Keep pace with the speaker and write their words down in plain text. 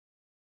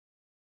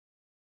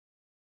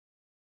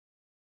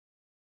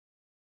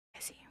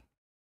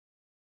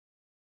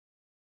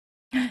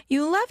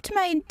You left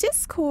my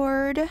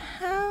Discord.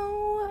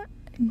 How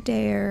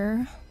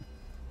dare.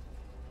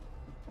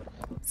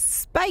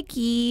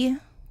 Spiky.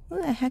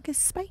 Who the heck is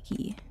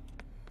Spiky?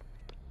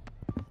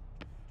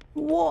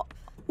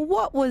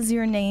 What was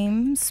your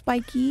name,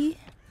 Spiky?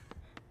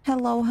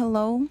 Hello,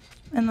 hello.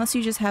 Unless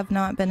you just have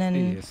not been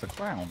in... It's a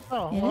clown.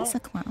 Oh, it is a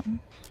clown.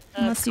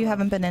 Unless you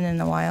haven't been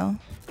in a while.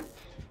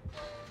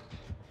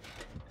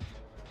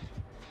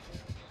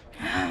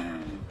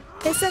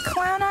 It's a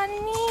clown on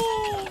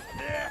me!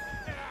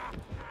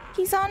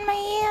 He's on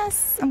my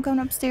ass! I'm going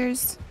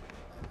upstairs.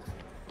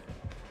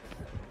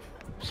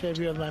 Save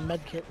you of my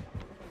med kit.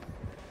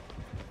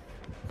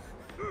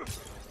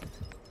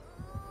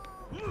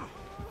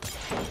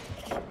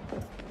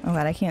 Oh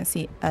god, I can't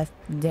see a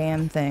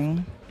damn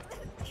thing.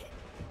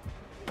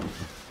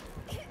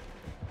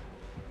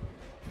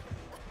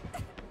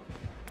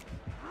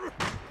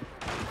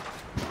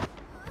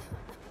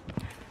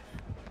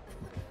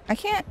 I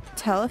can't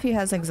tell if he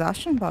has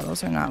exhaustion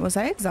bottles or not. Was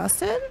I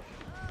exhausted?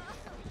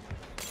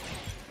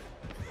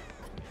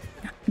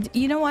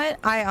 You know what?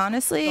 I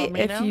honestly,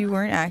 if you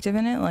weren't active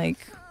in it, like...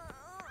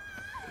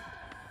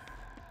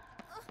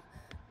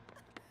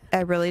 I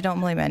really don't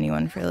blame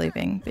anyone for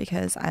leaving,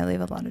 because I leave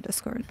a lot of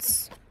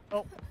Discords.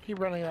 Oh, keep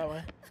running that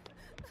way.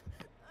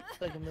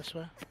 Take him this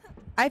way.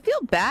 I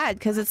feel bad,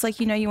 because it's like,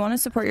 you know, you want to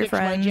support your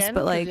friends,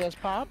 but like,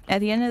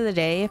 at the end of the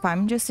day, if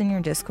I'm just in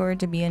your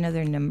Discord to be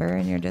another number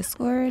in your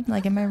Discord,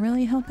 like, am I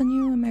really helping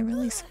you? Am I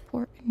really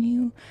supporting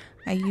you?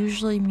 I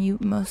usually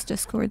mute most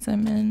Discords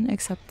I'm in,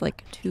 except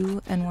like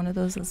 2, and one of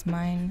those is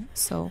mine,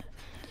 so...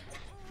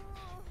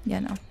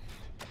 Yeah, no.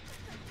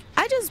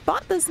 I just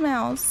bought this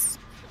mouse!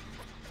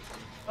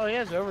 Oh, he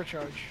has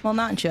overcharge. Well,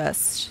 not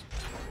just.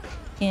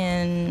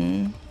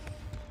 In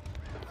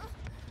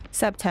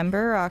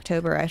September or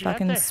October, I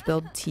fucking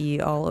spilled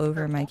tea all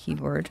over my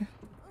keyboard.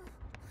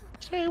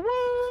 Say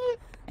what?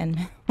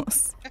 And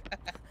mouse.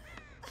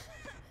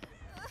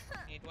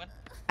 Need one?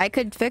 I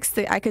could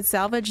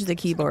salvage the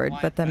keyboard,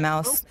 but the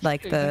mouse,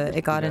 like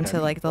it got into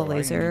like the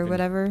laser or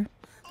whatever.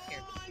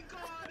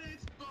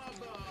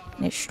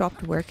 And it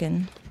stopped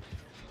working.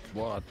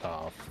 What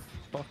the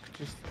fuck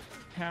just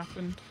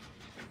happened?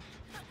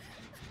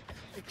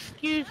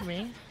 Excuse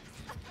me.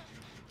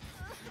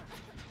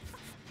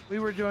 We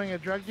were doing a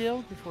drug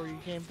deal before you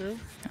came through.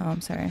 Oh,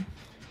 I'm sorry.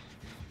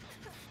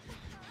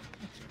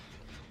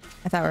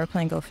 I thought we were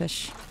playing Go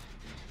Fish.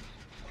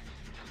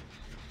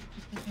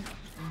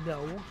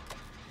 No.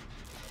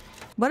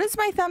 What is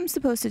my thumb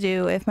supposed to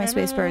do if my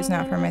spacebar is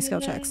not for my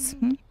skill checks?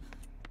 Hmm?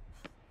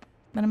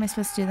 What am I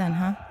supposed to do then,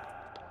 huh?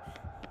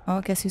 Oh,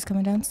 guess who's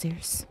coming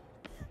downstairs?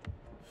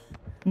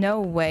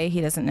 No way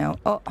he doesn't know.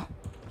 Oh.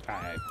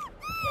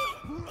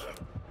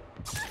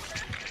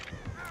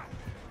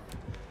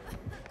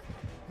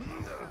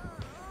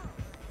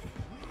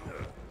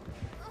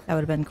 That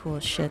would have been cool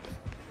as shit.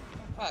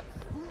 Fuck.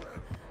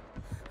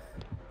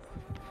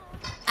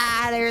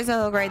 Ah, there's a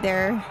hook right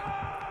there.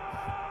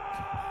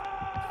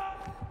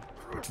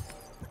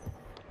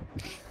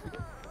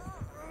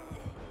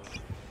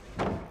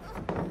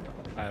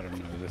 I don't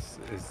know.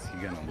 Is he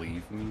gonna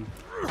leave me?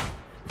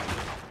 Very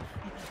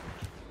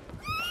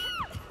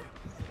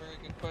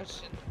good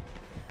question.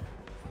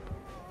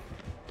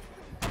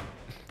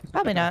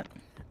 Probably not.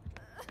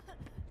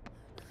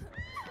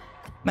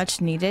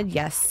 Much needed?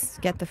 Yes.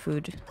 Get the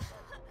food.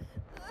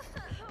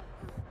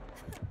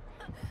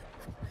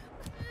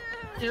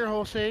 Ear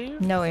hole save.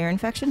 No ear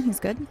infection? He's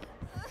good.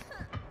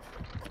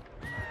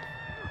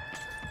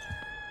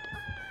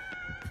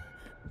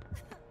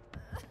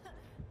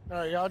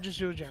 Alright, y'all just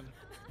do a gem.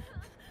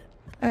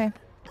 Okay.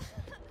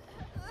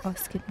 Oh,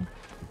 excuse me.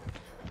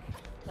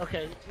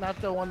 Okay, not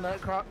the one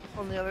that cropped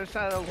on the other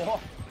side of the wall.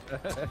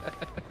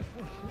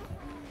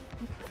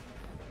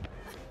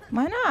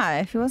 Why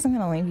not? If he wasn't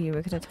gonna leave you,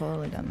 we could have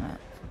totally done that.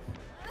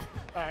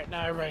 Alright,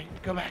 now everybody,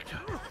 go back to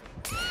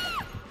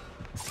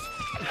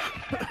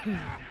it.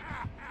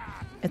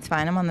 It's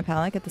fine, I'm on the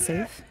pallet at the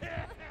safe.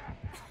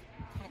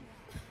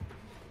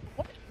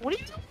 What are you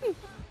doing?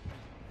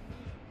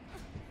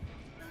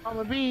 On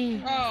the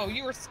bee. Oh,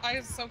 I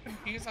was so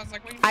confused. I was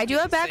like, what I do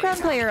have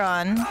background player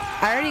on.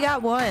 I already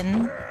got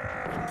one.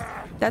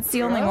 That's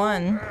the only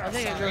one. I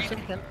think I go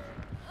second.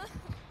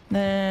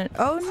 Then,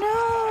 oh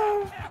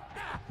no!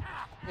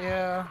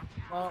 Yeah,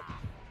 well.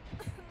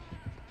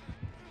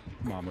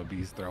 Mama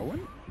B's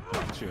throwing.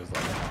 She was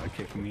like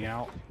kicking me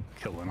out,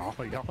 killing all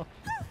of y'all.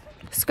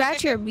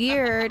 Scratch your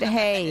beard,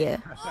 hey.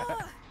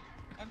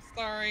 I'm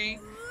sorry.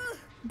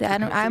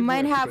 I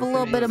might have a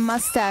little bit of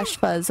mustache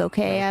fuzz,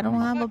 okay? I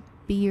don't have a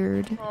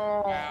beard.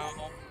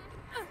 Wow.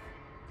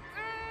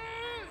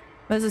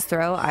 What does this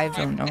throw? I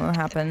don't know what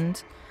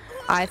happened.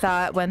 I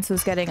thought Wentz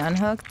was getting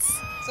unhooked.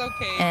 It's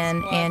okay.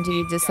 And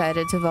Andy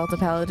decided to vault a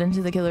pallet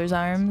into the killer's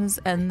arms,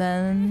 and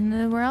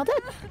then we're all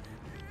dead.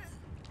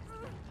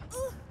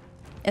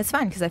 It's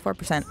fine, because I have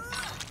 4%.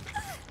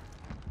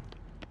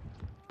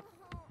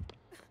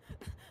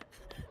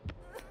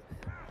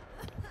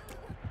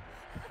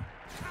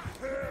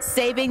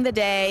 Saving the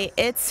day.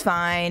 It's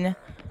fine.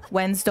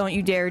 Whens, don't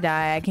you dare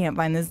die. I can't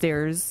find the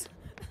stairs.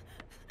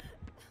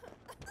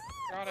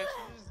 God, I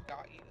should've just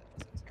got you.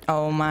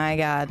 Oh my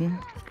god.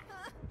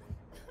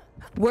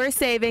 We're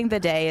saving the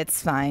day.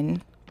 It's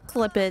fine.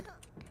 Clip it.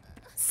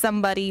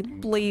 Somebody,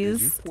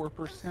 please. Did you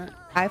 4%?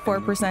 I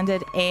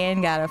 4%ed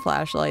and got a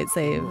flashlight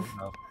save.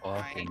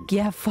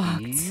 Get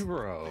fucked.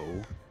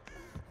 Hero.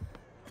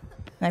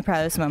 My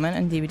proudest moment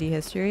in DVD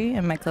history,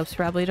 and my clips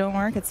probably don't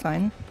work. It's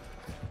fine.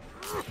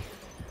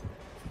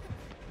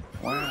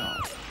 Wow.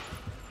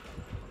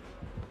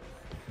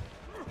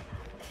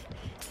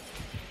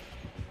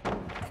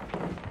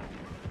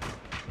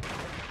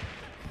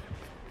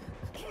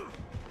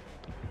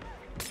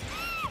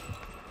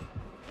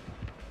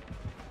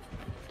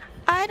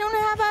 I don't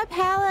have a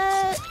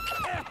pallet.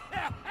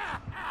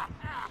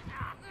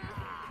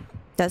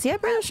 Does he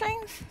have brother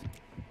strength?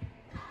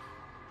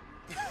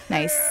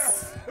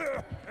 Nice.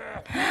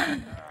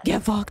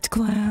 Get fucked,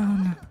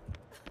 clown.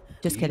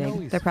 Just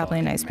kidding. They're probably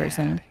a nice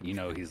person. You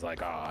know, he's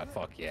like, ah, oh,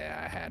 fuck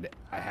yeah,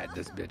 I had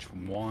this bitch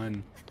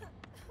won.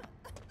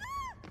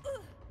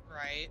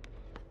 Right.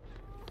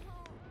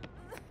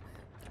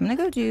 I'm gonna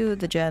go do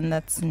the gen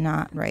that's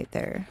not right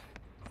there.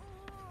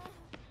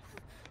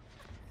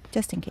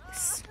 Just in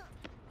case.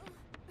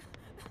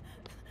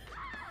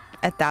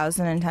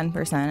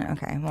 1,010%.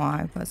 Okay, well,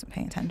 I wasn't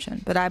paying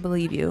attention, but I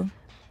believe you.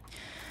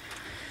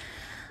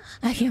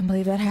 I can't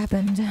believe that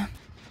happened.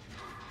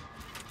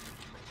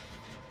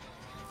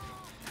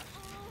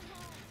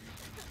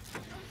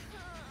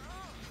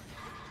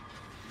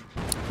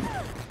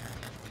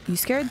 You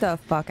scared the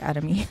fuck out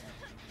of me.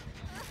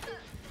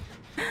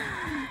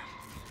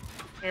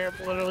 Here,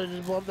 literally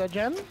just blow up that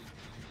gen?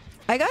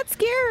 I got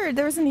scared.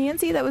 There was a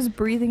Nancy that was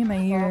breathing in my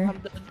ear.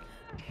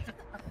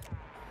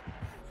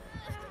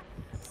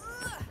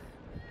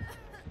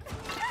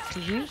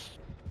 Jeez.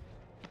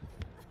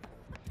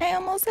 I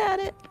almost had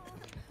it.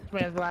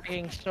 This man's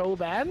lagging so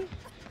bad.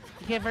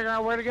 You can't figure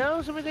out where to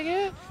go? Somebody take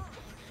it?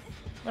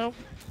 Nope.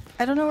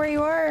 I don't know where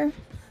you are.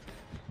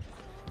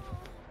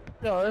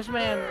 No, this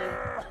man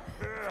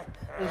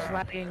is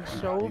lagging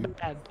so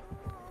bad.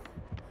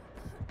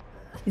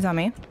 He's on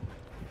me.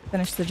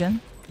 Finish the gen.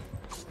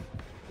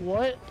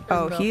 What?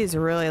 Oh, he's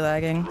really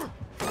lagging.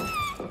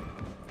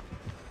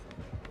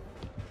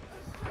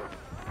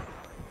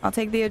 I'll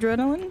take the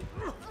adrenaline.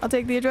 I'll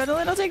take the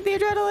adrenaline. I'll take the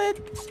adrenaline.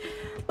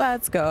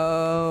 Let's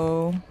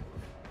go.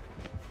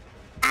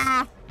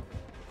 Ah!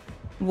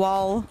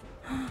 Wall.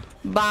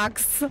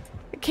 Box.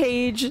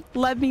 Cage.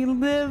 Let me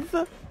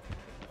live.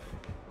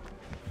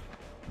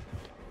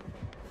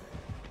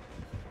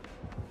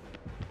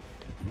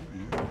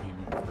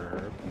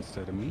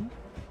 Instead of me.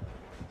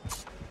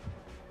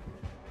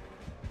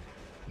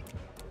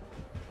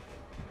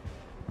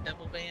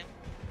 Double bam.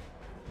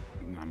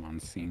 I'm on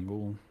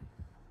single.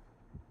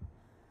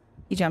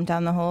 He jumped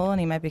down the hole and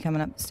he might be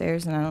coming up the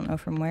stairs and I don't know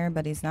from where,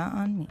 but he's not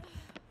on me.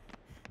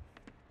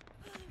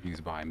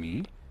 He's by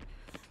me.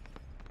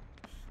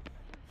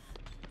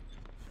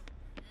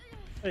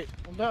 Wait,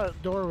 the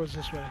door was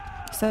this way.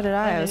 So did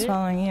I. I was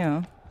following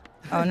you.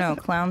 Oh no,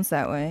 clown's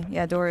that way.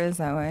 Yeah, door is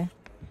that way.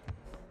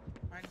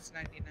 Mine's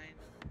 99.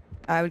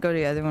 I would go to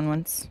the other one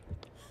once.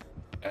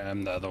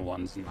 The other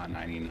one's not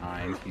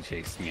 99. He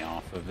chased me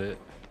off of it.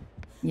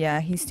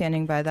 Yeah, he's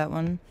standing by that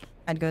one.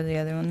 I'd go to the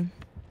other one.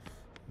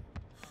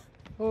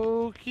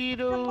 Okie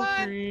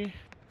dokie.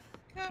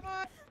 Come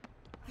on.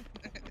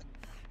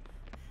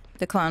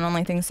 The clown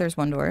only thinks there's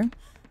one door.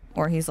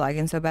 Or he's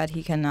lagging so bad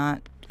he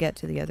cannot get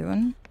to the other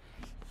one.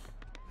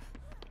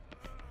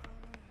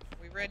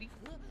 We ready?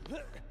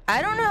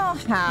 I don't know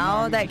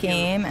how that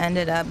game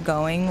ended up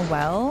going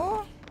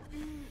well.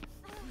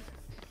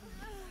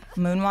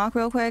 Moonwalk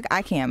real quick.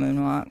 I can't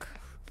moonwalk.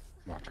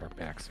 Watch our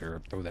backs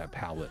here. Throw that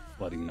pallet.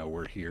 Let him know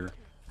we're here.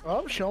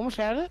 Oh, she almost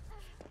had it.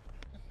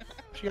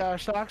 She got her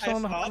socks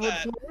on the hardwood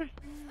floor.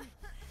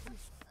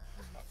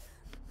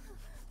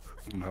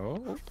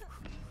 No.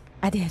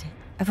 I did.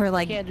 For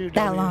like Can't do that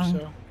W, long.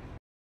 so.